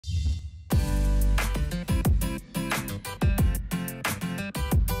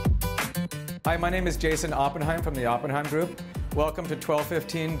Hi, my name is Jason Oppenheim from the Oppenheim Group. Welcome to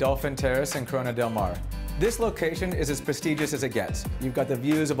 1215 Dolphin Terrace in Corona del Mar. This location is as prestigious as it gets. You've got the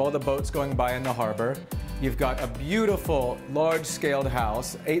views of all the boats going by in the harbor. You've got a beautiful, large-scaled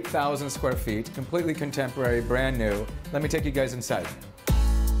house, 8,000 square feet, completely contemporary, brand new. Let me take you guys inside.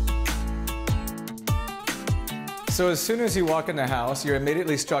 So as soon as you walk in the house, you're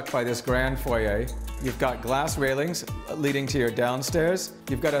immediately struck by this grand foyer. You've got glass railings leading to your downstairs.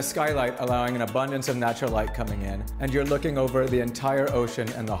 You've got a skylight allowing an abundance of natural light coming in. And you're looking over the entire ocean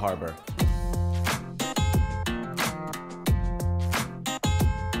and the harbor.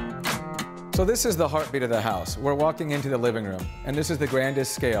 So this is the heartbeat of the house. We're walking into the living room, and this is the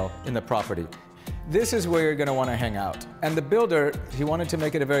grandest scale in the property. This is where you're going to want to hang out. And the builder, he wanted to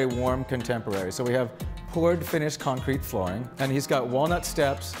make it a very warm contemporary. So we have poured finished concrete flooring, and he's got walnut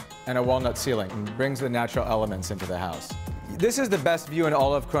steps and a walnut ceiling, and brings the natural elements into the house. This is the best view in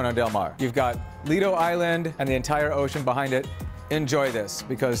all of Corona del Mar. You've got Lido Island and the entire ocean behind it. Enjoy this,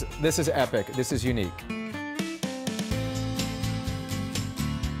 because this is epic, this is unique.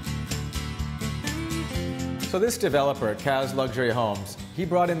 So this developer, Kaz Luxury Homes, he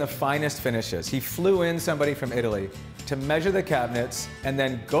brought in the finest finishes. He flew in somebody from Italy to measure the cabinets and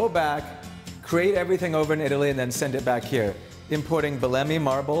then go back, create everything over in Italy and then send it back here, importing Belemi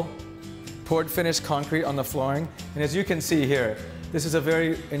marble, poured finished concrete on the flooring. And as you can see here, this is a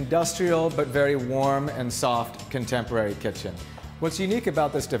very industrial but very warm and soft contemporary kitchen. What's unique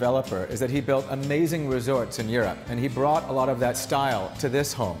about this developer is that he built amazing resorts in Europe, and he brought a lot of that style to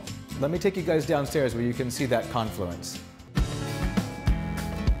this home. Let me take you guys downstairs where you can see that confluence.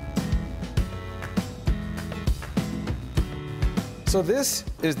 So this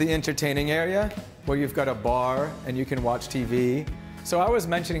is the entertaining area where you've got a bar and you can watch TV. So I was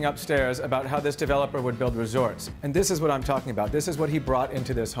mentioning upstairs about how this developer would build resorts, and this is what I'm talking about. This is what he brought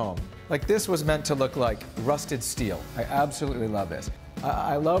into this home. Like, this was meant to look like rusted steel. I absolutely love this.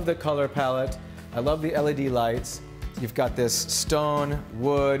 I love the color palette. I love the LED lights. You've got this stone,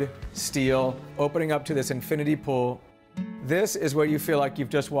 wood, steel, opening up to this infinity pool. This is where you feel like you've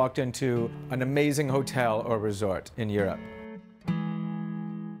just walked into an amazing hotel or resort in Europe.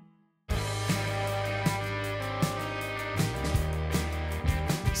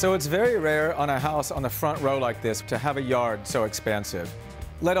 So it's very rare on a house on the front row like this to have a yard so expansive,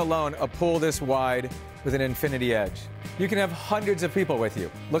 let alone a pool this wide with an infinity edge. You can have hundreds of people with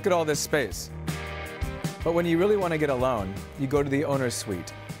you. Look at all this space. But when you really want to get alone, you go to the owner's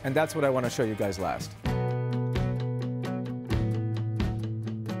suite. And that's what I want to show you guys last.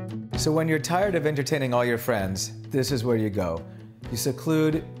 So when you're tired of entertaining all your friends, this is where you go. You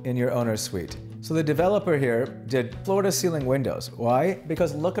seclude in your owner's suite. So the developer here did floor-to-ceiling windows. Why?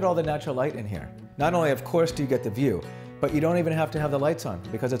 Because look at all the natural light in here. Not only, of course, do you get the view, but you don't even have to have the lights on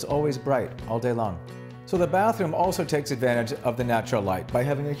because it's always bright all day long. So the bathroom also takes advantage of the natural light by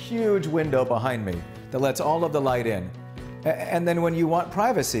having a huge window behind me that lets all of the light in. And then when you want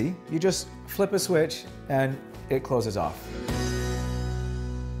privacy, you just flip a switch and it closes off.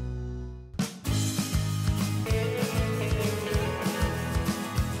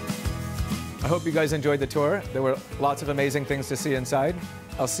 I hope you guys enjoyed the tour. There were lots of amazing things to see inside.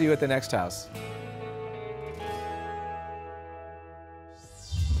 I'll see you at the next house.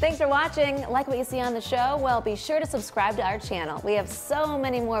 Thanks for watching. Like what you see on the show? Well, be sure to subscribe to our channel. We have so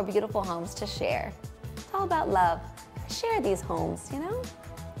many more beautiful homes to share. It's all about love. Share these homes, you know?